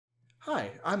Hi,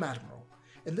 I'm Admiral.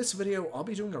 In this video, I'll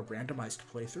be doing a randomized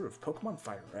playthrough of Pokémon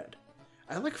Fire Red.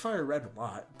 I like Fire Red a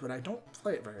lot, but I don't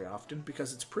play it very often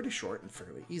because it's pretty short and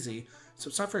fairly easy, so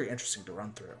it's not very interesting to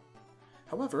run through.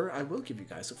 However, I will give you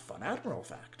guys a fun Admiral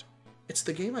fact. It's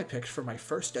the game I picked for my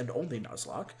first and only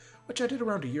Nuzlocke, which I did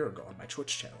around a year ago on my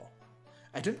Twitch channel.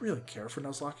 I didn't really care for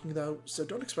Nuzlocking though, so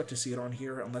don't expect to see it on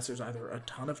here unless there's either a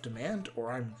ton of demand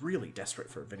or I'm really desperate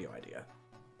for a video idea.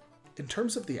 In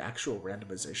terms of the actual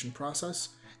randomization process,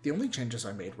 the only changes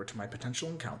I made were to my potential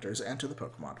encounters and to the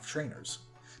Pokemon of trainers.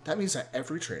 That means that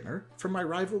every trainer, from my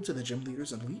rival to the gym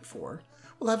leaders in Elite Four,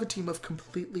 will have a team of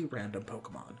completely random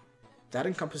Pokemon. That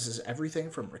encompasses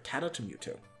everything from Rattata to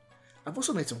Mewtwo. I've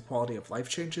also made some quality of life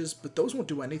changes, but those won't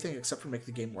do anything except for make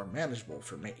the game more manageable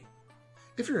for me.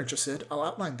 If you're interested, I'll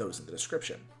outline those in the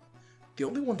description. The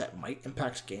only one that might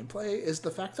impact gameplay is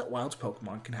the fact that wild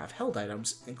Pokemon can have held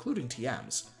items, including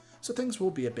TMs, so things will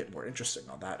be a bit more interesting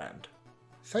on that end.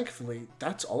 Thankfully,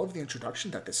 that's all of the introduction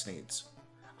that this needs.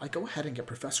 I go ahead and get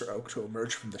Professor Oak to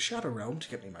emerge from the Shadow Realm to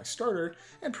get me my starter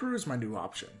and peruse my new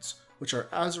options, which are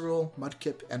Azurill,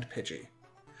 Mudkip, and Pidgey.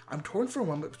 I'm torn for a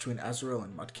moment between Azurill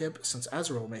and Mudkip since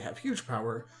Azurill may have huge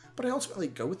power, but I ultimately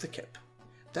go with the Kip.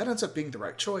 That ends up being the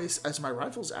right choice as my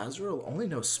rival's Azurill only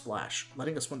knows Splash,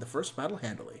 letting us win the first battle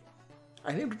handily.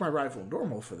 I named my rival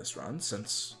Normal for this run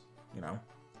since,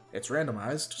 it's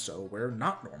randomized, so we're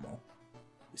not normal.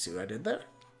 You see what I did there?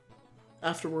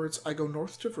 Afterwards, I go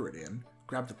north to Viridian,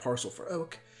 grab the parcel for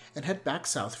Oak, and head back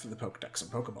south for the Pokédex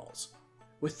and Pokeballs.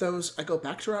 With those, I go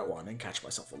back to Route 1 and catch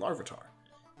myself a Larvitar.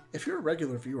 If you're a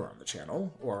regular viewer on the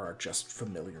channel, or are just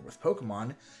familiar with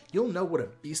Pokemon, you'll know what a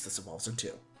beast this evolves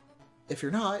into. If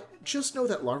you're not, just know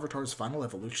that Larvitar's final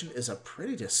evolution is a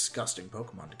pretty disgusting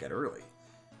Pokemon to get early.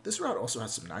 This route also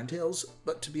has some Ninetales,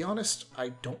 but to be honest, I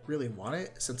don't really want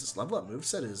it since its level up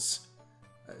moveset is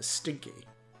stinky.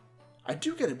 I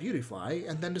do get a Beautifly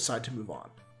and then decide to move on.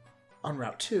 On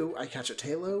Route 2, I catch a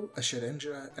Taillow, a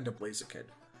Shedinja, and a Blaziken,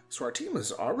 so our team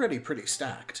is already pretty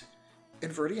stacked.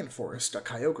 In Viridian Forest, a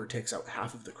Kyogre takes out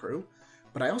half of the crew,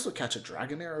 but I also catch a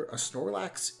Dragonair, a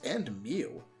Snorlax, and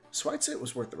Mew, so I'd say it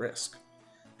was worth the risk.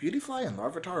 Beautifly and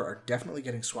Larvitar are definitely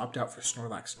getting swapped out for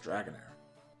Snorlax and Dragonair.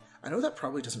 I know that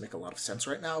probably doesn't make a lot of sense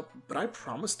right now, but I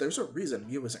promise there's a reason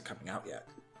Mew isn't coming out yet.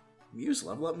 Mew's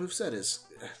level up moveset is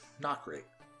not great.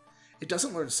 It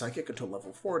doesn't learn Psychic until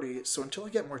level 40, so until I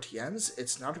get more TMs,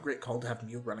 it's not a great call to have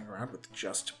Mew running around with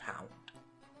just Pound.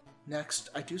 Next,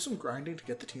 I do some grinding to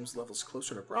get the team's levels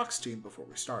closer to Brock's team before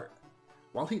we start.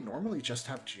 While he'd normally just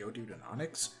have Geodude and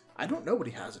Onix, I don't know what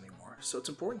he has anymore, so it's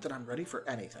important that I'm ready for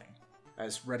anything.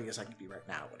 As ready as I can be right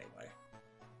now, anyway.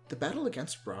 The battle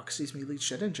against Brock sees me lead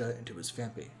Shedinja into his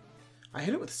Phanpy. I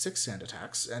hit it with 6 sand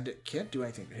attacks, and it can't do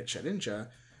anything to hit Shedinja,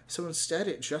 so instead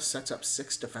it just sets up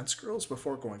 6 defense girls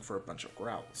before going for a bunch of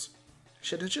growls.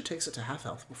 Shedinja takes it to half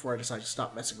health before I decide to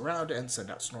stop messing around and send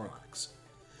out Snorlax.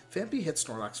 Phanpy hits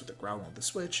Snorlax with a growl on the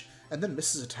switch, and then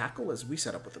misses a tackle as we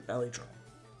set up with a belly drum.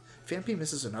 Phanpy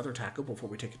misses another tackle before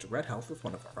we take it to red health with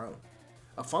one of our own.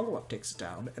 A follow-up takes it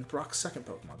down, and Brock's second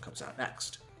Pokemon comes out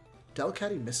next.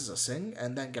 Delcatty misses a Sing,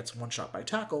 and then gets one-shot by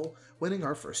Tackle, winning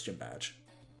our first gym badge.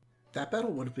 That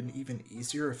battle would have been even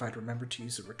easier if I'd remembered to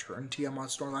use the return TM on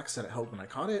Snorlax that it held when I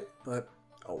caught it, but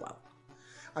oh well.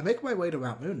 I make my way to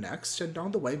Mount Moon next, and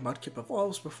on the way Mudkip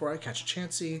evolves before I catch a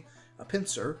Chansey, a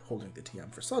Pinsir, holding the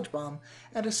TM for Sludge Bomb,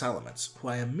 and a Salamence, who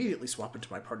I immediately swap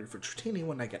into my party for Dratini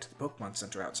when I get to the Pokemon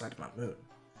Center outside of Mount Moon.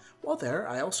 While there,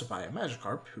 I also buy a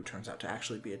Magikarp, who turns out to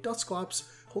actually be a Dusclops,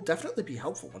 who'll definitely be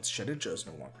helpful once Shedinja is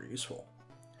no longer useful.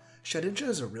 Shedinja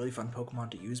is a really fun Pokemon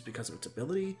to use because of its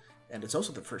ability, and it's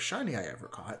also the first shiny I ever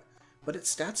caught, but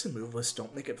its stats and move list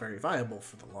don't make it very viable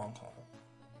for the long haul.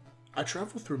 I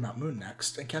travel through Mount Moon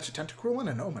next, and catch a Tentacruel and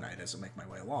an Omanite as I make my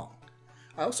way along.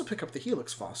 I also pick up the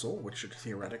Helix fossil, which should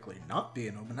theoretically not be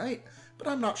an Omanite, but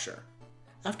I'm not sure.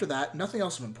 After that, nothing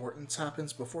else of importance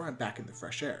happens before I'm back in the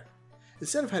fresh air.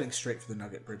 Instead of heading straight for the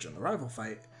Nugget Bridge in the rival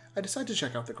fight, I decide to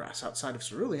check out the grass outside of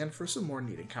Cerulean for some more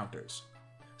neat encounters.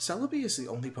 Celebi is the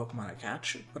only Pokemon I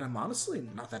catch, but I'm honestly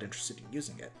not that interested in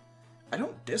using it. I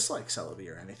don't dislike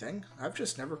Celebi or anything, I've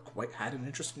just never quite had an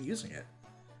interest in using it.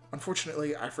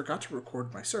 Unfortunately, I forgot to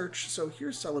record my search, so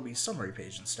here's Celebi's summary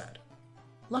page instead.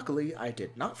 Luckily, I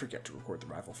did not forget to record the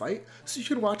rival fight, so you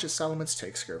can watch as Salamence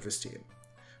takes care of his team.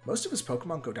 Most of his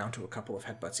Pokemon go down to a couple of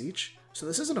headbutts each, so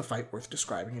this isn't a fight worth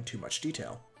describing in too much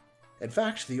detail. In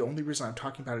fact, the only reason I'm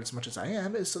talking about it as much as I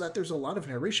am is so that there's a lot of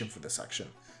narration for this section,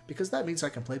 because that means I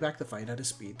can play back the fight at a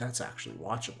speed that's actually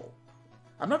watchable.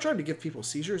 I'm not trying to give people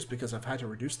seizures because I've had to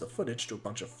reduce the footage to a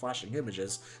bunch of flashing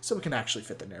images so it can actually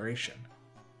fit the narration.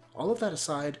 All of that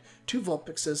aside, 2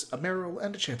 Vulpixes, a Marill,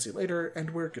 and a Chansey later, and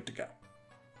we're good to go.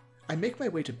 I make my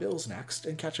way to Bill's next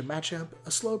and catch a Machamp, a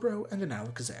Slowbro, and an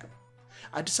Alakazam.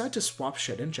 I decide to swap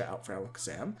Shedinja out for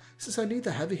Alakazam, since I need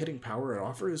the heavy-hitting power it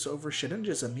offers over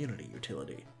Shedinja's immunity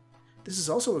utility. This is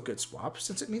also a good swap,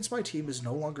 since it means my team is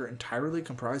no longer entirely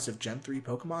comprised of Gen 3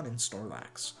 Pokemon and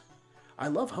Snorlax. I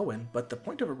love Hoenn, but the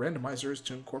point of a randomizer is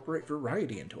to incorporate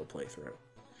variety into a playthrough.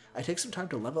 I take some time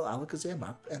to level Alakazam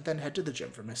up, and then head to the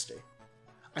gym for Misty.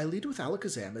 I lead with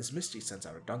Alakazam as Misty sends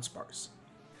out a Dunsparce.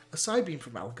 A Psybeam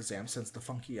from Alakazam sends the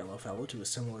funky yellow fellow to a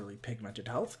similarly pigmented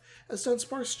health, as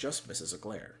Dunsparce just misses a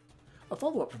glare. A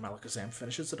follow-up from Alakazam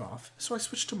finishes it off, so I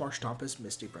switch to Marshtomp as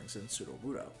Misty brings in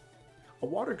Sudowoodo. A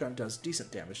Water Gun does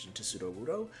decent damage into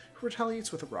Sudowoodo, who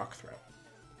retaliates with a Rock Throw.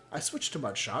 I switch to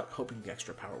Mudshot, hoping the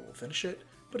extra power will finish it,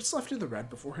 but it's left in the red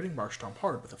before hitting Marshtomp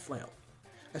hard with a Flail.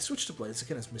 I switch to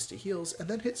Blaziken as Misty heals, and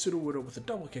then hit Sudowoodo with a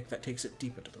double kick that takes it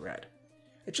deep into the red.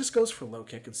 It just goes for low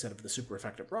kick instead of the super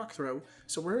effective Rock Throw,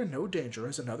 so we're in no danger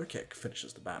as another kick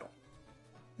finishes the battle.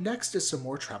 Next is some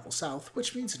more travel south,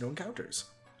 which means new encounters.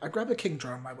 I grab a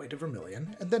Kingdra on my way to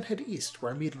Vermilion, and then head east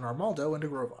where I meet an Armaldo and a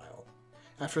Grovyle.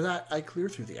 After that, I clear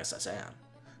through the SS Anne.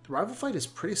 The rival fight is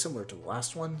pretty similar to the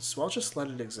last one, so I'll just let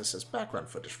it exist as background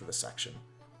footage for this section.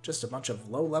 Just a bunch of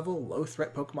low-level,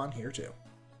 low-threat Pokemon here too.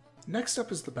 Next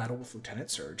up is the battle with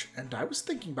Lieutenant Surge, and I was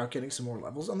thinking about getting some more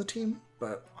levels on the team,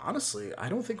 but honestly, I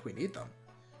don't think we need them.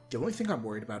 The only thing I'm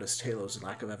worried about is Tailow's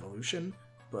lack of evolution,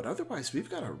 but otherwise we've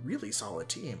got a really solid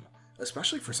team,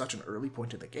 especially for such an early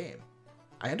point in the game.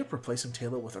 I end up replacing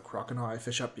Taillow with a Crocodile I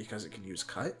fish up because it can use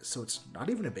Cut, so it's not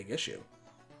even a big issue.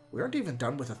 We aren't even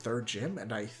done with a third gym,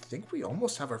 and I think we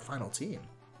almost have our final team.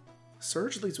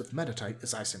 Surge leads with Meditite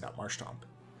as I send out Marshtomp.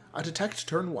 A Detect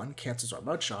turn 1 cancels our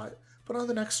Mudshot, but on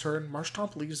the next turn,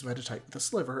 Marshtomp leaves Meditite with a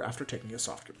Sliver after taking a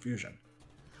Soft Confusion.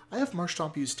 I have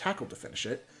Marshtomp use Tackle to finish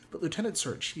it, but Lieutenant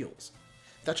Surge heals.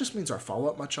 That just means our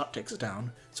follow-up Mudshot takes it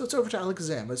down, so it's over to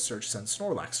Alakazam as Surge sends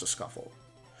Snorlax to Scuffle.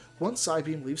 One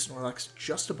Psybeam leaves Snorlax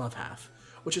just above half,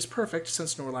 which is perfect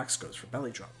since Snorlax goes for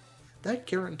Belly Drum. That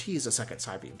guarantees a second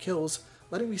Psybeam kills,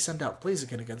 letting me send out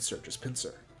Blaziken against Surge's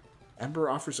Pinsir. Ember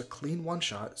offers a clean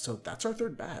one-shot, so that's our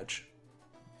third badge.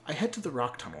 I head to the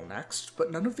Rock Tunnel next,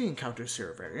 but none of the encounters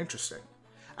here are very interesting.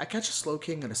 I catch a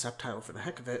Slowking and a Sceptile for the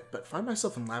heck of it, but find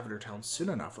myself in Lavender Town soon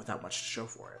enough without much to show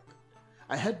for it.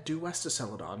 I head due west to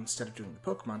Celadon instead of doing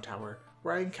the Pokemon Tower,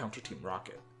 where I encounter Team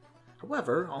Rocket.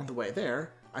 However, on the way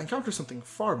there, I encounter something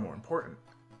far more important.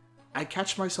 I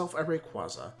catch myself a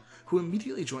Rayquaza, who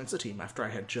immediately joins the team after I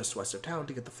head just west of town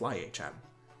to get the Fly HM.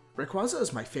 Rayquaza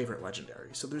is my favorite legendary,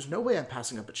 so there's no way I'm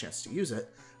passing up a chance to use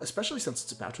it, especially since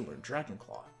it's about to learn Dragon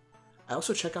Claw. I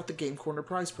also check out the Game Corner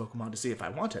prize Pokemon to see if I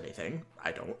want anything,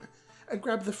 I don't, and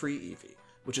grab the free Eevee,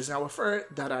 which is now a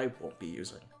ferret that I won't be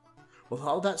using. With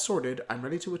all that sorted, I'm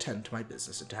ready to attend to my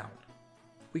business in town.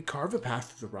 We carve a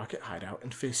path through the Rocket hideout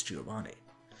and face Giovanni.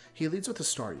 He leads with a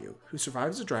Staryu, who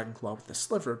survives a Dragon Claw with a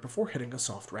Sliver before hitting a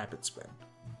soft Rapid Spin.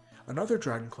 Another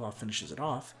Dragon Claw finishes it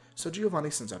off, so Giovanni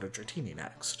sends out a Dratini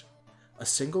next. A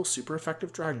single super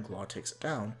effective Dragon Claw takes it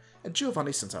down, and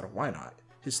Giovanni sends out a Wynaut,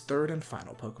 his third and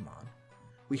final Pokemon.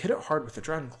 We hit it hard with the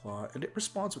Dragon Claw, and it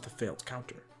responds with a failed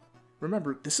counter.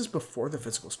 Remember, this is before the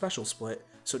physical special split,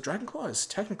 so Dragon Claw is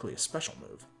technically a special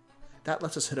move. That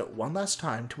lets us hit it one last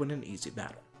time to win an easy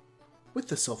battle. With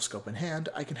the Silph Scope in hand,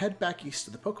 I can head back east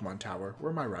to the Pokemon Tower,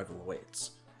 where my rival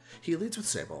awaits. He leads with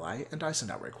Sableye, and I send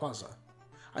out Rayquaza.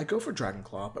 I go for Dragon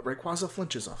Claw, but Rayquaza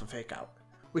flinches off a Fake Out.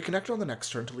 We connect on the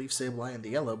next turn to leave Sableye in the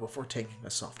yellow before taking a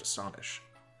soft Astonish.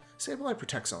 Sableye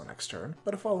protects on the next turn,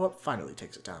 but a follow-up finally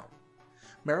takes it down.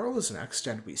 Marill is next,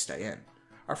 and we stay in.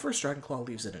 Our first Dragon Claw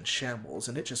leaves it in shambles,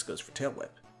 and it just goes for Tail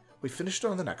Whip. We finished it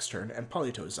on the next turn, and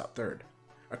Politoed is out third.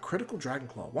 A critical Dragon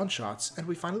Claw one-shots, and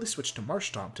we finally switch to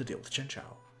Marshtomp to deal with Chinchou.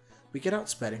 We get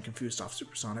outsped and confused off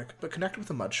Supersonic, but connect with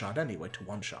a Mudshot anyway to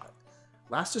one-shot.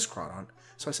 Last is Crawdaunt,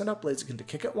 so I send out Blaziken to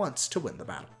kick it once to win the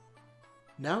battle.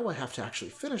 Now I have to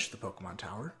actually finish the Pokemon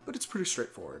Tower, but it's pretty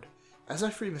straightforward. As I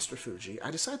free Mr. Fuji, I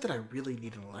decide that I really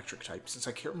need an electric type since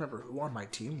I can't remember who on my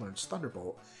team learns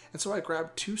Thunderbolt, and so I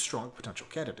grab two strong potential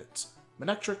candidates,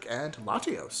 Manectric and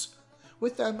Latios.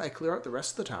 With them, I clear out the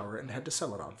rest of the tower and head to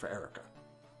Celadon for Erica.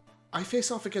 I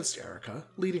face off against Erica,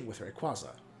 leading with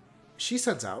Rayquaza. She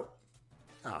sends out...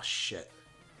 ah, shit.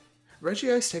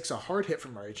 Regice takes a hard hit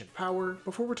from our Agent Power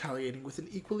before retaliating with an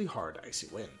equally hard Icy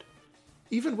Wind.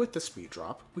 Even with the speed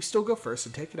drop, we still go first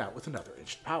and take it out with another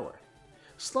Agent Power.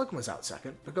 Slugma's out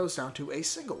second, but goes down to a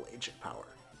single Agent Power.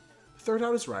 Third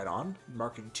out is Rhydon,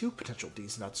 marking two potential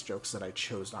D's Nuts jokes that I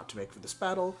chose not to make for this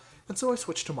battle, and so I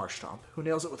switch to Marshtomp, who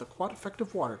nails it with a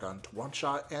quad-effective Water Gun to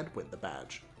one-shot and win the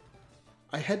badge.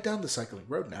 I head down the cycling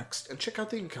road next and check out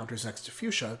the encounters next to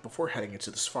Fuchsia before heading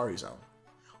into the Safari Zone.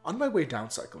 On my way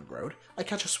down Cycling Road, I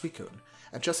catch a Suicune,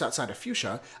 and just outside of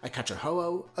Fuchsia, I catch a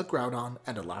Ho-Oh, a Groudon,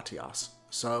 and a Latios.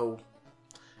 So,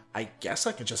 I guess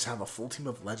I can just have a full team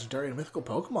of legendary and mythical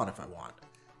Pokemon if I want.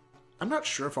 I'm not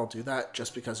sure if I'll do that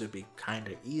just because it would be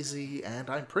kinda easy, and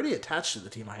I'm pretty attached to the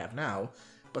team I have now,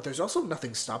 but there's also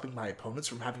nothing stopping my opponents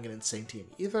from having an insane team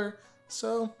either,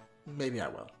 so maybe I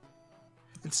will.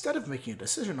 Instead of making a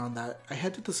decision on that, I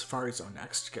head to the Safari Zone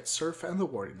next to get Surf and the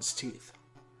Warden's Teeth.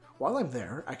 While I'm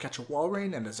there, I catch a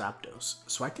Walrein and a Zapdos,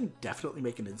 so I can definitely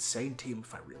make an insane team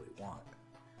if I really want.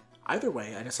 Either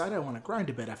way, I decide I want to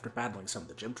grind a bit after battling some of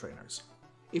the gym trainers.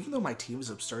 Even though my team is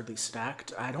absurdly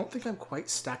stacked, I don't think I'm quite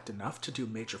stacked enough to do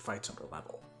major fights under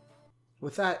level.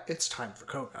 With that, it's time for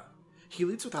Koga. He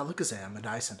leads with Alakazam and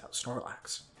I send out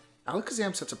Snorlax.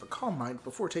 Alakazam sets up a Calm Mind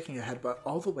before taking a headbutt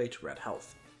all the way to red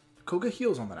health. Koga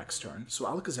heals on the next turn, so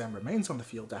Alakazam remains on the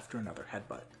field after another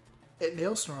headbutt. It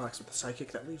nails Snorlax with a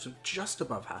Psychic that leaves him just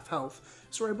above half health,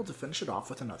 so we're able to finish it off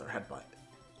with another headbutt.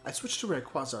 I switch to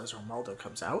Rayquaza as Armaldo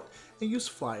comes out, and use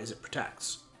Fly as it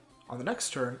protects. On the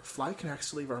next turn, Fly connects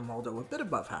to leave Armaldo a bit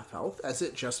above half health, as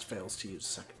it just fails to use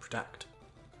second Protect.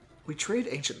 We trade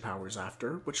Ancient Powers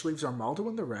after, which leaves Armaldo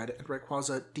in the red and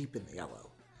Rayquaza deep in the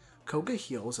yellow. Koga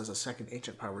heals as a second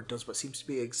Ancient Power does what seems to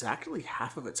be exactly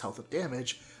half of its health of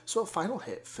damage, so a final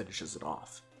hit finishes it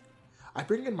off. I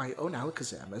bring in my own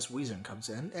Alakazam as Weezing comes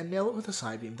in and nail it with a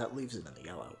Psybeam that leaves it in the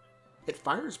yellow. It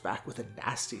fires back with a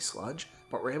nasty Sludge,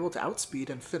 but we're able to outspeed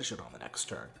and finish it on the next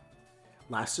turn.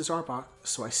 Last is Arbok,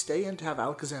 so I stay in to have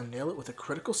Alakazam nail it with a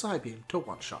critical Psybeam to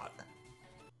one-shot.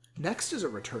 Next is a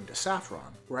return to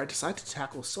Saffron, where I decide to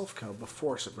tackle Silphco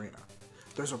before Sabrina.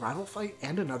 There's a rival fight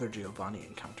and another Giovanni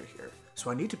encounter here,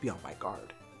 so I need to be on my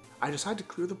guard. I decide to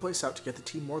clear the place out to get the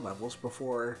team more levels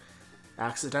before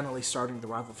accidentally starting the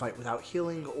rival fight without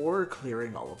healing or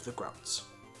clearing all of the grunts.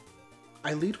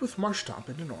 I lead with Marshtomp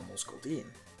into normal Scoldeen.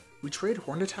 We trade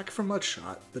Horn Attack for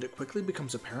Mudshot, but it quickly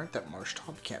becomes apparent that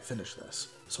Marshtomp can't finish this,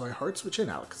 so I hard switch in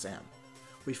Alakazam.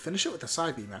 We finish it with a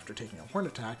Psybeam after taking a Horn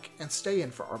Attack, and stay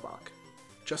in for Arbok.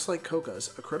 Just like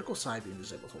Koga's, a critical Psybeam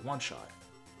is able to one-shot.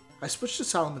 I switch to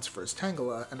Salamence for his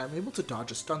Tangela, and I'm able to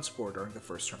dodge a Stun Spore during the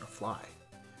first turn of Fly.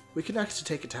 We connect to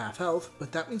take it to half health,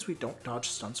 but that means we don't dodge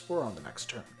Stun Spore on the next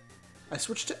turn. I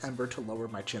switch to Ember to lower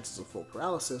my chances of full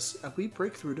paralysis, and we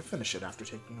break through to finish it after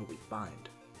taking a weak bind.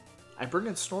 I bring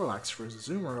in Snorlax for his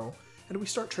Azumarill, and we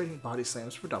start trading Body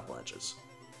Slams for double edges.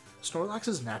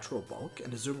 Snorlax's natural bulk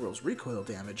and Azumarill's recoil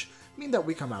damage mean that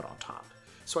we come out on top,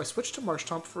 so I switch to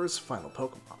Marshtomp for his final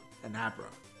Pokemon, an Abra.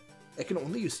 It can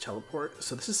only use Teleport,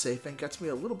 so this is safe and gets me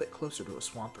a little bit closer to a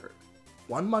Swampert.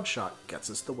 One Mudshot gets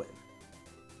us the win.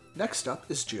 Next up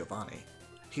is Giovanni.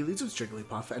 He leads with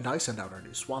Jigglypuff, and I send out our new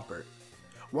Swampert.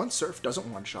 One Surf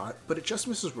doesn't one-shot, but it just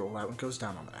misses Rollout and goes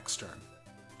down on the next turn.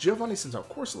 Giovanni sends out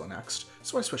Corsola next,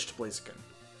 so I switch to Blaziken.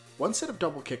 One set of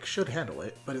Double Kick should handle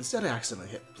it, but instead I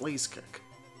accidentally hit Blaze Kick,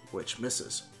 which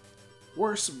misses.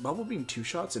 Worse, Bubble Beam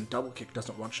 2-shots and Double Kick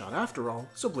doesn't one-shot after all,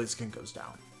 so Blaziken goes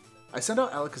down. I send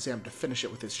out Alakazam to finish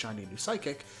it with his shiny new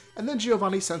Psychic, and then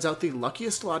Giovanni sends out the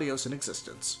luckiest Latios in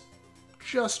existence.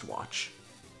 Just watch.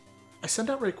 I send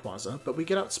out Rayquaza, but we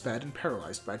get outsped and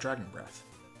paralyzed by Dragon Breath.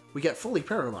 We get fully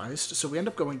paralyzed, so we end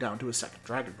up going down to a second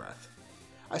Dragon Breath.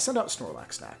 I send out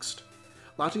Snorlax next.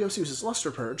 Latios uses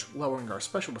Luster Purge, lowering our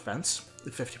special defense, a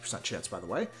 50% chance by the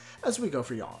way, as we go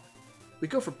for Yawn. We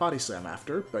go for Body Slam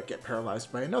after, but get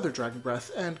paralyzed by another Dragon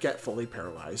Breath and get fully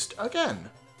paralyzed again.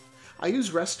 I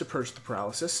use Rest to purge the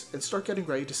paralysis and start getting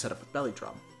ready to set up a Belly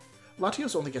Drum.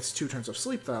 Latios only gets 2 turns of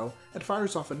sleep though, and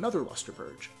fires off another Luster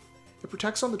Purge. It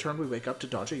protects on the turn we wake up to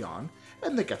dodge a Yawn,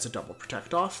 and then gets a double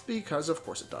protect off, because of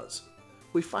course it does.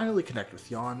 We finally connect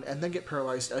with Yawn, and then get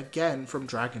paralyzed again from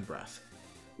Dragon Breath.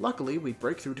 Luckily, we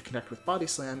break through to connect with Body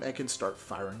Slam and can start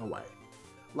firing away.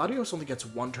 Latios only gets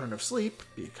 1 turn of sleep,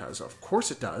 because of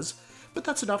course it does, but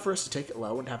that's enough for us to take it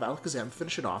low and have Alakazam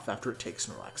finish it off after it takes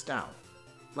Snorlax down.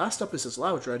 Last up is his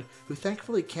Loudred, who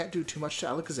thankfully can't do too much to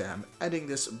Alakazam, ending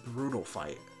this brutal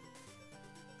fight.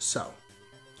 So,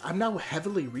 I'm now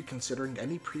heavily reconsidering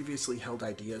any previously held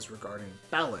ideas regarding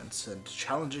balance and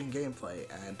challenging gameplay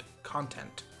and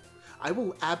content. I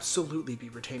will absolutely be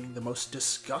retaining the most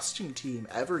disgusting team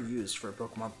ever used for a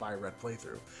Pokémon Fire Red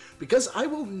playthrough, because I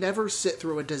will never sit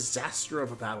through a disaster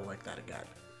of a battle like that again.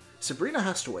 Sabrina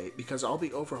has to wait because I'll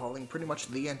be overhauling pretty much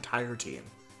the entire team.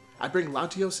 I bring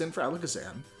Latios in for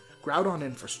Alakazam, Groudon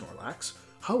in for Snorlax,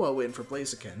 Ho-Oh in for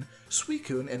Blaziken,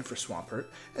 Suicune in for Swampert,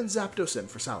 and Zapdos in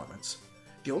for Salamence.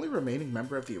 The only remaining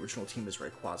member of the original team is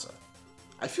Rayquaza.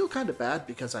 I feel kinda bad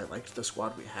because I liked the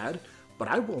squad we had, but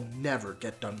I will never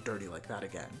get done dirty like that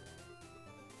again.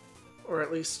 Or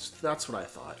at least, that's what I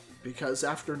thought, because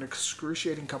after an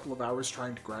excruciating couple of hours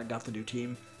trying to grind out the new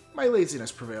team, my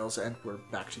laziness prevails and we're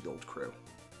back to the old crew.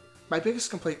 My biggest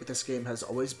complaint with this game has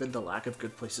always been the lack of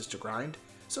good places to grind,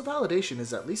 so validation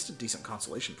is at least a decent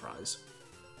consolation prize.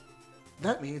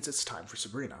 That means it's time for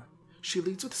Sabrina. She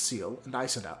leads with Seal, and I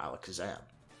send out Alakazam.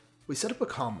 We set up a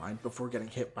Calm Mind before getting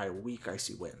hit by a weak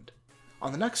Icy Wind.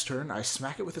 On the next turn, I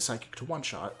smack it with a Psychic to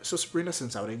one-shot, so Sabrina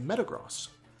sends out a Metagross.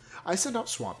 I send out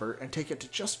Swampert and take it to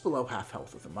just below half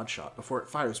health with a Mudshot before it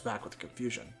fires back with a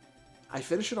Confusion. I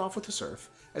finish it off with a Surf,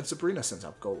 and Sabrina sends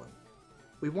out Golem.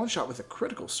 We one-shot with a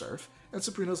critical Surf, and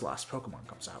Sabrina's last Pokemon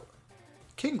comes out.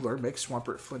 Kingler makes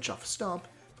Swampert flinch off a stump,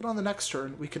 but on the next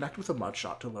turn, we connect with a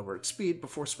Mudshot to lower its speed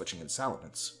before switching in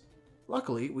Salamence.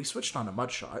 Luckily, we switched on a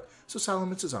Mudshot, so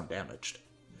Salamence is undamaged.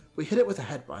 We hit it with a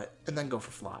Headbutt, and then go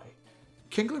for Fly.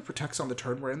 Kingler protects on the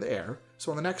turn we're in the air,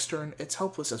 so on the next turn, it's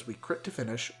helpless as we crit to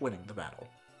finish, winning the battle.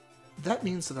 That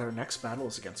means that our next battle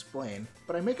is against Blaine,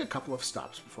 but I make a couple of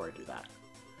stops before I do that.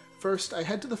 First, I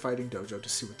head to the Fighting Dojo to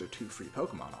see what their 2 free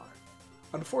Pokemon are.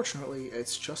 Unfortunately,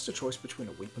 it's just a choice between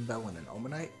a Weepinbell and an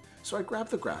Omanite, so I grab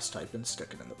the Grass type and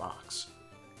stick it in the box.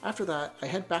 After that, I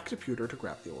head back to Pewter to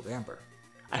grab the Old Amber.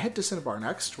 I head to Cinnabar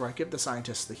next, where I give the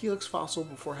scientists the Helix fossil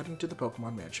before heading to the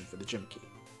Pokemon Mansion for the Gym Key.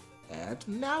 And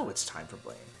now it's time for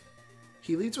Blaine.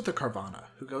 He leads with a Carvanha,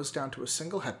 who goes down to a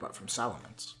single Headbutt from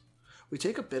Salamence. We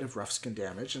take a bit of rough skin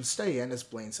damage and stay in as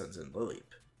Blaine sends in Lileep.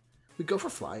 We go for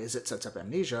Fly as it sets up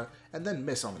Amnesia, and then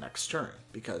miss on the next turn,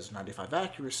 because 95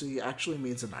 accuracy actually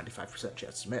means a 95%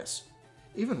 chance to miss.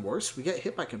 Even worse, we get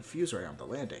hit by Confuse Ray on the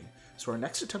landing, so our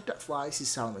next attempt at Fly sees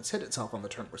Salamence hit itself on the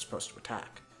turn we're supposed to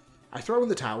attack. I throw in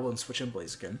the towel and switch in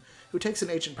Blaziken, who takes an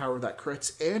Agent Power that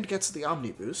crits and gets the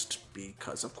Omni Boost,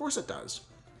 because of course it does.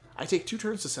 I take 2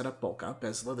 turns to set up Bulk Up,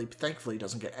 as Lileep thankfully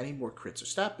doesn't get any more crits or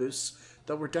stat boosts,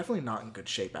 though we're definitely not in good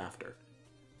shape after.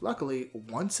 Luckily,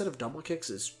 1 set of double kicks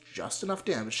is just enough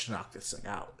damage to knock this thing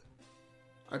out.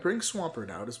 I bring Swampert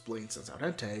out as Blaine sends out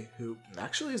Entei, who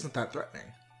actually isn't that threatening.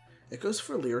 It goes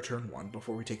for Leer turn 1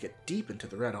 before we take it deep into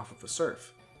the red off of a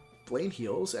Surf. Blaine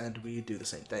heals, and we do the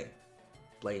same thing.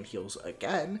 Blaine heals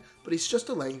again, but he's just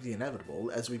delaying the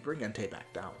inevitable as we bring Entei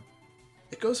back down.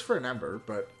 It goes for an Ember,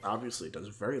 but obviously does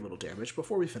very little damage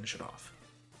before we finish it off.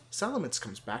 Salamence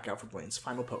comes back out for Blaine's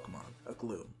final Pokemon, a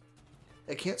Gloom.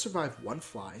 It can't survive 1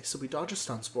 Fly, so we dodge a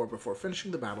Stun Spore before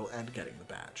finishing the battle and getting the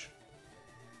badge.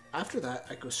 After that,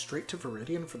 I go straight to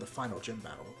Viridian for the final gym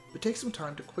battle, but take some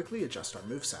time to quickly adjust our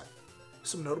moveset.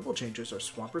 Some notable changes are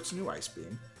Swampert's new Ice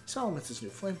Beam, Salamance's new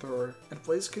Flamethrower, and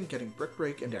Blaziken getting Brick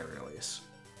Break and Aerial Ace.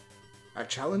 I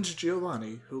challenge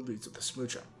Giovanni, who leads with a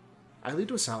Smoochum. I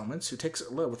lead with Salamence, who takes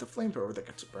it low with a Flamethrower that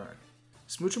gets a burn.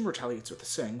 Smoochum retaliates with a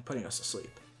Sing, putting us to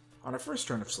sleep. On our first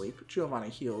turn of sleep, Giovanni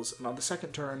heals, and on the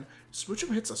second turn,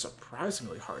 Smoochum hits a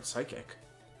surprisingly hard Psychic.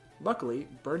 Luckily,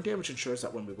 burn damage ensures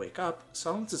that when we wake up,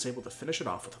 Salamence is able to finish it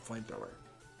off with a Flamethrower.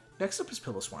 Next up is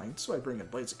Piloswine, so I bring in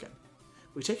Blaziken.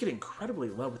 We take it incredibly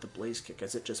low with the Blaze Kick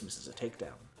as it just misses a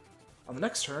takedown. On the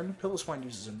next turn, Piloswine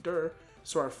uses Endure,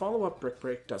 so our follow-up Brick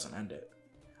Break doesn't end it.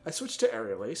 I switch to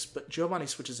Aerial Ace, but Giovanni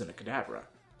switches into Kadabra.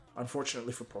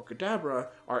 Unfortunately for poor Kadabra,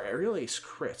 our Aerial Ace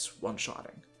crits,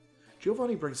 one-shotting.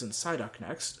 Giovanni brings in Psyduck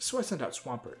next, so I send out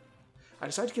Swampert. I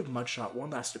decide to give Mudshot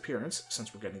one last appearance,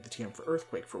 since we're getting the TM for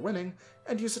Earthquake for winning,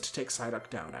 and use it to take Psyduck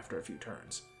down after a few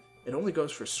turns. It only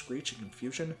goes for Screech and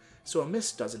Confusion, so a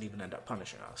miss doesn't even end up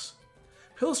punishing us.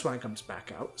 Piloswine comes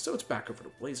back out, so it's back over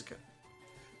to Blaziken.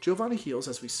 Giovanni heals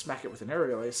as we smack it with an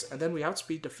Aerial Ace, and then we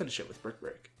outspeed to finish it with Brick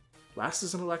Break. Last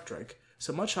is an Electric,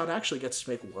 so Mudshot actually gets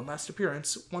to make one last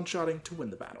appearance, one-shotting to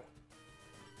win the battle.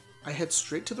 I head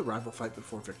straight to the rival fight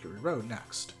before Victory Road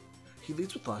next. He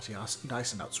leads with Latias, and I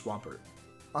send out Swampert.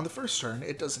 On the first turn,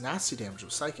 it does nasty damage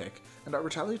with Psychic, and our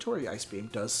Retaliatory Ice Beam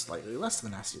does slightly less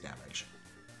than nasty damage.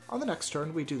 On the next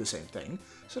turn, we do the same thing,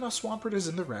 so now Swampert is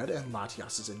in the red and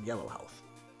Latias is in yellow health.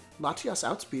 Latias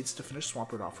outspeeds to finish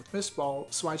Swampert off with Mist Ball,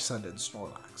 so I send in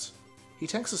Snorlax. He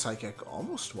tanks a Psychic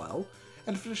almost well,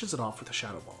 and finishes it off with a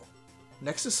Shadow Ball.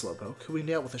 Next is Slowpoke, who we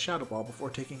nail with a Shadow Ball before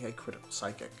taking a critical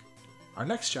Psychic. Our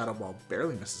next Shadow Ball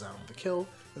barely misses out on the kill,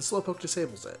 and Slowpoke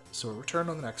disables it, so a return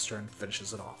on the next turn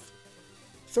finishes it off.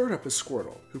 Third up is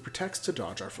Squirtle, who protects to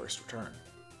dodge our first return.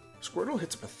 Squirtle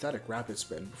hits a pathetic Rapid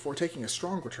Spin before taking a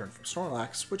strong return from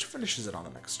Snorlax, which finishes it on the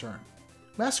next turn.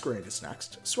 Masquerade is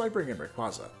next, so I bring in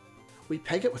Rayquaza. We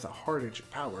peg it with a hard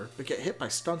Agent Power, but get hit by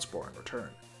Stun Spore in return.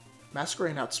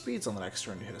 Masquerade outspeeds on the next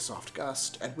turn to hit a Soft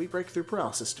Gust, and we break through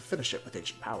Paralysis to finish it with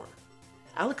Agent Power.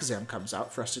 Alakazam comes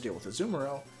out for us to deal with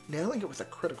Azumarill, nailing it with a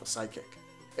critical Psychic.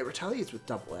 It retaliates with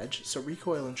Double Edge, so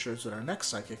recoil ensures that our next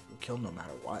Psychic will kill no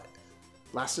matter what.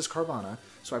 Last is Carvanha,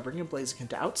 so I bring in Blaziken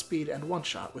to outspeed and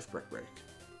one-shot with Brick Break.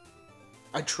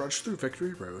 I trudge through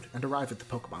Victory Road and arrive at the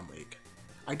Pokemon League.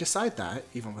 I decide that,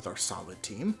 even with our solid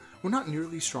team, we're not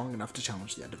nearly strong enough to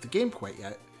challenge the end of the game quite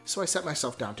yet, so I set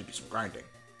myself down to do some grinding.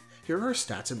 Here are our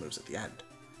stats and moves at the end.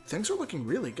 Things are looking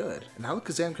really good, and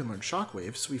Alakazam can learn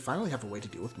Shockwave, so we finally have a way to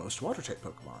deal with most Water-type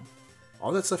Pokemon.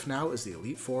 All that's left now is the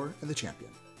Elite Four and the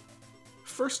Champion.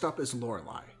 First up is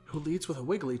Lorelei, who leads with a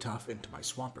Wigglytuff into my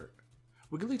Swampert.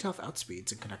 Wigglytuff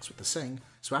outspeeds and connects with the Sing,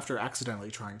 so after accidentally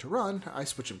trying to run, I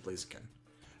switch in Blaziken.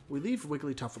 We leave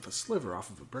Wigglytuff with a sliver off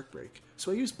of a Brick Break,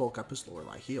 so I use Bulk Up as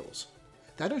Lorelei heals.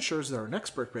 That ensures that our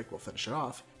next Brick Break will finish it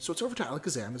off, so it's over to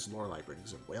Alakazam as Lorelei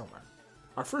brings in Wailmer.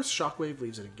 Our first Shockwave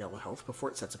leaves it in yellow health before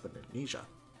it sets up an Amnesia.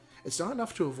 It's not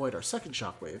enough to avoid our second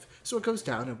Shockwave, so it goes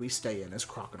down and we stay in as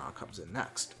Croconaw comes in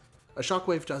next. A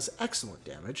Shockwave does excellent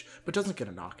damage, but doesn't get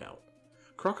a knockout.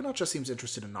 Croconaw just seems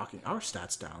interested in knocking our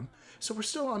stats down, so we're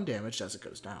still undamaged as it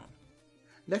goes down.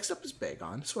 Next up is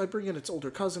Bagon, so I bring in its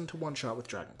older cousin to one-shot with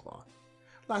Dragonclaw.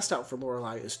 Last out for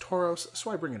Lorelei is Tauros,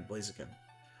 so I bring in Blaziken.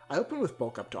 I open with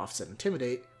Bulk Up to offset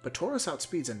Intimidate, but Tauros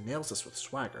outspeeds and nails us with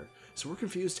Swagger, so we're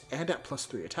confused and at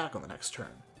 +3 attack on the next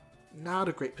turn. Not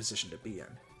a great position to be in.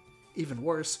 Even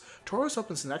worse, Tauros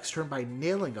opens the next turn by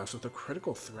nailing us with a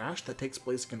critical Thrash that takes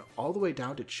Blaziken all the way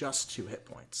down to just 2 hit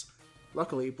points.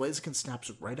 Luckily, Blaziken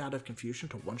snaps right out of confusion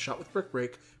to one-shot with Brick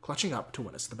Break, clutching up to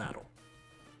win us the battle.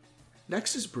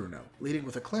 Next is Bruno, leading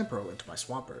with a Clamperl into my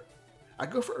Swampert. I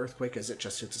go for Earthquake as it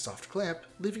just hits a soft clamp,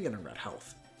 leaving it in red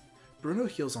health. Bruno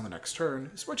heals on the next turn,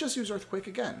 so I just use Earthquake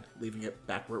again, leaving it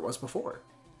back where it was before.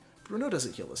 Bruno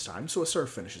doesn't heal this time, so a Surf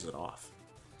finishes it off.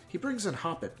 He brings in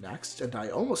Hoppip next, and I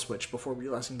almost switch before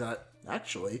realizing that,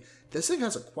 actually, this thing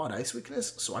has a Quad Ice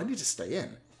weakness, so I need to stay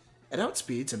in. It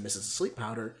outspeeds and misses a Sleep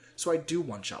Powder, so I do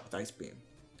one-shot with Ice Beam.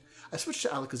 I switch to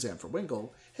Alakazam for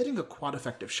Wingull, hitting a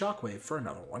quad-effective Shockwave for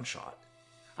another one-shot.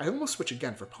 I almost switch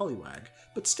again for Poliwag,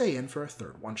 but stay in for a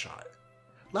third one-shot.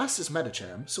 Last is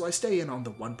Medicham, so I stay in on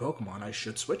the one Pokemon I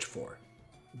should switch for.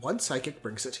 One Psychic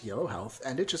brings it to yellow health,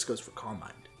 and it just goes for Calm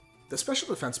Mind. The special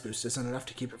defense boost isn't enough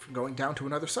to keep it from going down to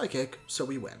another Psychic, so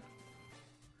we win.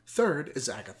 Third is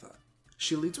Agatha.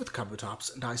 She leads with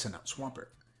Kabutops, and I send out Swampert.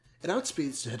 It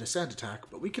outspeeds to hit a Sand Attack,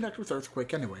 but we connect with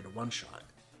Earthquake anyway to one-shot.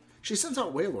 She sends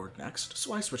out Wailord next,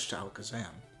 so I switch to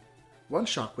Alakazam. One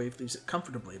Shockwave leaves it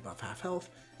comfortably above half health,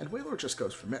 and Wailord just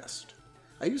goes for Mist.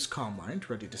 I use Calm Mind,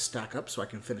 ready to stack up so I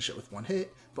can finish it with one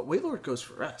hit, but Wailord goes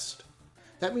for Rest.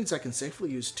 That means I can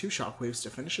safely use 2 Shockwaves to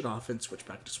finish it off and switch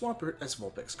back to Swampert as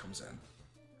Vulpix comes in.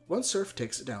 One Surf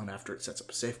takes it down after it sets up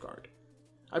a Safeguard.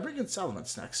 I bring in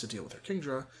Salamence next to deal with her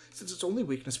Kingdra, since its only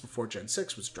weakness before Gen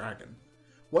 6 was Dragon.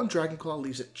 One Dragonclaw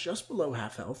leaves it just below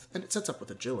half health, and it sets up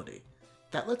with Agility.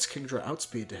 That lets Kingdra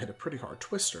outspeed to hit a pretty hard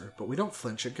Twister, but we don't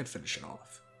flinch and can finish it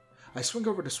off. I swing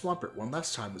over to Swampert one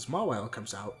last time as Mawile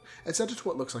comes out, and set it to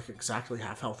what looks like exactly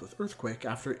half health with Earthquake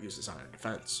after it uses Iron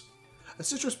Defense. A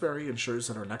Citrus Berry ensures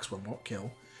that our next one won't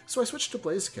kill, so I switch to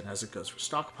Blaziken as it goes for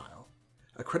Stockpile.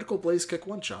 A critical Blaze Kick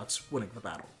one-shots, winning the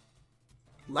battle.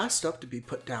 Last up to be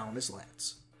put down is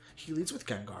Lance. He leads with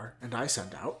Gengar, and I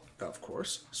send out, of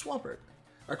course, Swampert.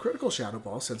 A critical Shadow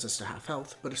Ball sends us to half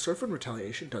health, but a Surf and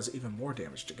Retaliation does even more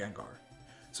damage to Gengar.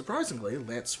 Surprisingly,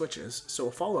 Lance switches, so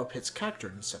a follow-up hits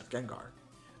Cacturne instead of Gengar.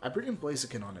 I bring in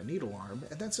Blaziken on a Needle Arm,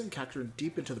 and then send Cacturne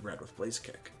deep into the red with Blaze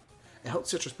Kick. A Helt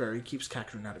Citrus Berry keeps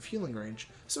Cacturne out of healing range,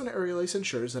 so an Aerial Ace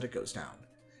ensures that it goes down.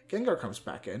 Gengar comes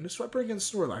back in, so I bring in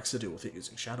Snorlax to deal with it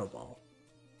using Shadow Ball.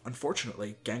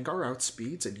 Unfortunately, Gengar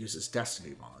outspeeds and uses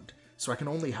Destiny Bond, so I can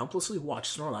only helplessly watch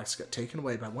Snorlax get taken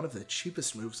away by one of the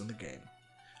cheapest moves in the game.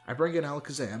 I bring in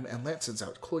Alakazam, and Lance sends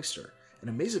out Cloyster, an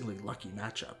amazingly lucky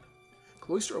matchup.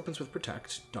 Cloyster opens with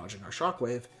Protect, dodging our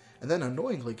Shockwave, and then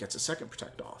annoyingly gets a second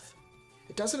Protect off.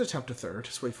 It doesn't attempt a third,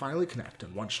 so we finally connect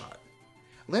in one shot.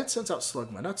 Lance sends out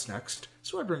Slugma next,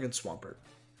 so I bring in Swampert.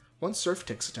 One Surf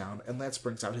takes it down, and Lance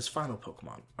brings out his final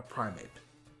Pokemon, a Primeape.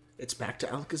 It's back to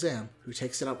Alakazam, who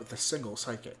takes it out with a single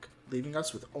Psychic, leaving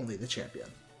us with only the champion.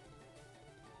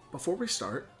 Before we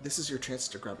start, this is your chance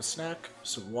to grab a snack,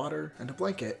 some water, and a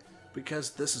blanket,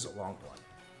 because this is a long one.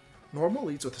 Normal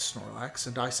leads with a Snorlax,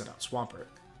 and I send out Swampert.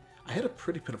 I hit a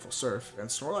pretty pitiful Surf, and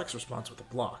Snorlax responds with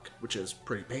a block, which is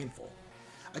pretty painful.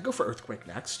 I go for Earthquake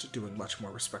next, doing much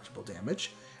more respectable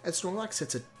damage, and Snorlax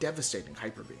hits a devastating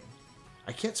Hyper Beam.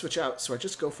 I can't switch out, so I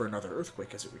just go for another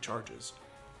Earthquake as it recharges.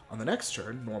 On the next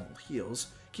turn, Normal heals,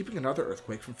 keeping another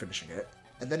Earthquake from finishing it,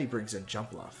 and then he brings in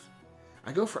Jumpluff.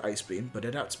 I go for Ice Beam, but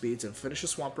it outspeeds and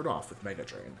finishes Swampert off with Mega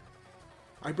Drain.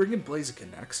 I bring in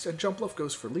Blaziken next, and Jumpluff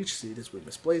goes for Leech Seed as we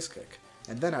miss Blaze Kick.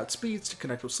 and then outspeeds to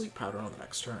connect with Sleep Powder on the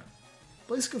next turn.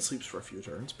 Blaziken sleeps for a few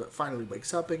turns, but finally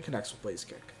wakes up and connects with Blaze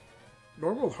Kick.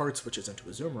 Normal hard switches into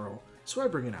Azumarill, so I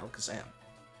bring in Alakazam.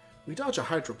 We dodge a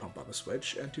Hydro Pump on the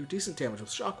switch, and do decent damage with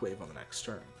Shockwave on the next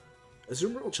turn.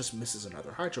 Azumarill just misses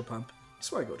another Hydro Pump,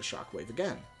 so I go to Shockwave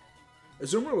again.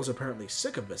 Azumarill is apparently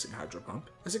sick of missing Hydro Pump,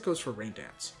 as it goes for Rain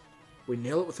Dance. We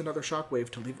nail it with another Shockwave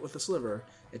to leave it with a Sliver,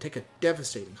 and take a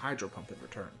devastating Hydro Pump in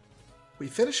return. We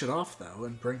finish it off though,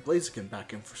 and bring Blaziken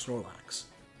back in for Snorlax.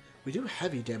 We do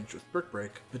heavy damage with Brick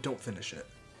Break, but don't finish it.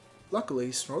 Luckily,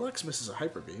 Snorlax misses a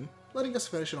Hyper Beam, letting us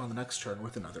finish it on the next turn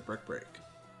with another Brick Break.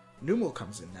 Numel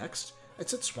comes in next, and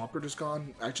since Swampert is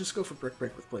gone, I just go for Brick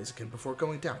Break with Blaziken before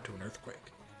going down to an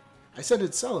Earthquake. I send in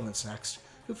Salamence next,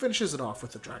 who finishes it off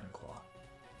with a Dragon Claw.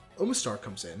 Omastar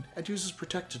comes in, and uses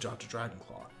Protect to dodge a Dragon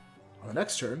Claw. On the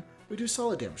next turn, we do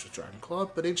solid damage with Dragon Claw,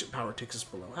 but Ancient Power takes us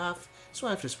below half, so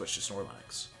I have to switch to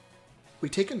Snorlax. We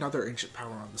take another Ancient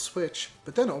Power on the switch,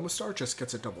 but then Omastar just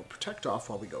gets a double Protect off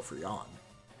while we go for Yawn.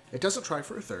 It doesn't try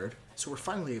for a third, so we're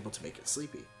finally able to make it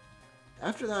sleepy.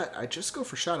 After that, I just go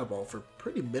for Shadow Ball for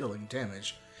pretty middling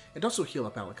damage, and also heal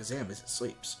up Alakazam as it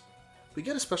sleeps. We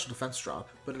get a special defense drop,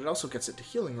 but it also gets it to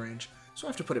healing range, so I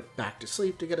have to put it back to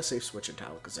sleep to get a safe switch into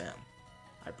Alakazam.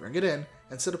 I bring it in,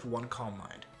 and set up one Calm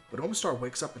Mind, but Omastar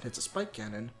wakes up and hits a Spike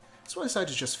Cannon, so I decide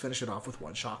to just finish it off with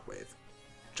one Shockwave.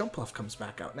 Jumpluff comes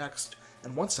back out next,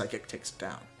 and one Psychic takes it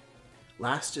down.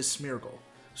 Last is Smeargle,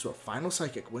 so a final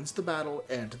Psychic wins the battle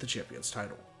and the champion's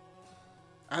title.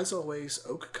 As always,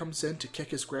 Oak comes in to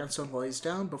kick his grandson while he's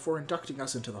down before inducting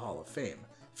us into the Hall of Fame,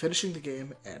 finishing the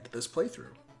game and this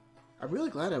playthrough. I'm really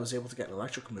glad I was able to get an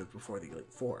Electric move before the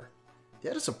Elite Four. They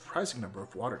had a surprising number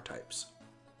of water types.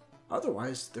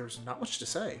 Otherwise, there's not much to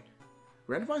say.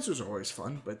 Randomizers are always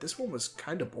fun, but this one was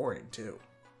kinda boring too.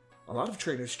 A lot of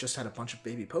trainers just had a bunch of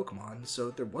baby Pokemon, so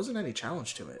there wasn't any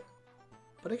challenge to it.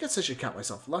 But I guess I should count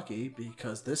myself lucky,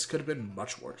 because this could have been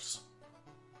much worse.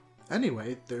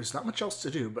 Anyway, there's not much else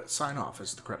to do but sign off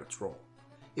as the credits roll.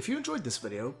 If you enjoyed this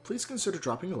video, please consider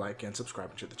dropping a like and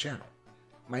subscribing to the channel.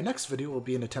 My next video will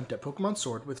be an attempt at Pokemon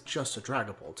Sword with just a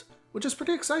Dragapult, which is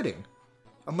pretty exciting.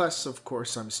 Unless, of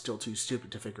course, I'm still too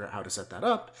stupid to figure out how to set that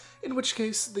up, in which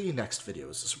case the next video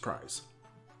is a surprise.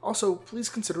 Also, please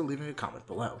consider leaving a comment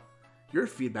below. Your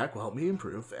feedback will help me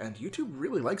improve, and YouTube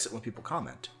really likes it when people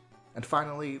comment. And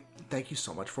finally, thank you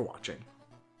so much for watching.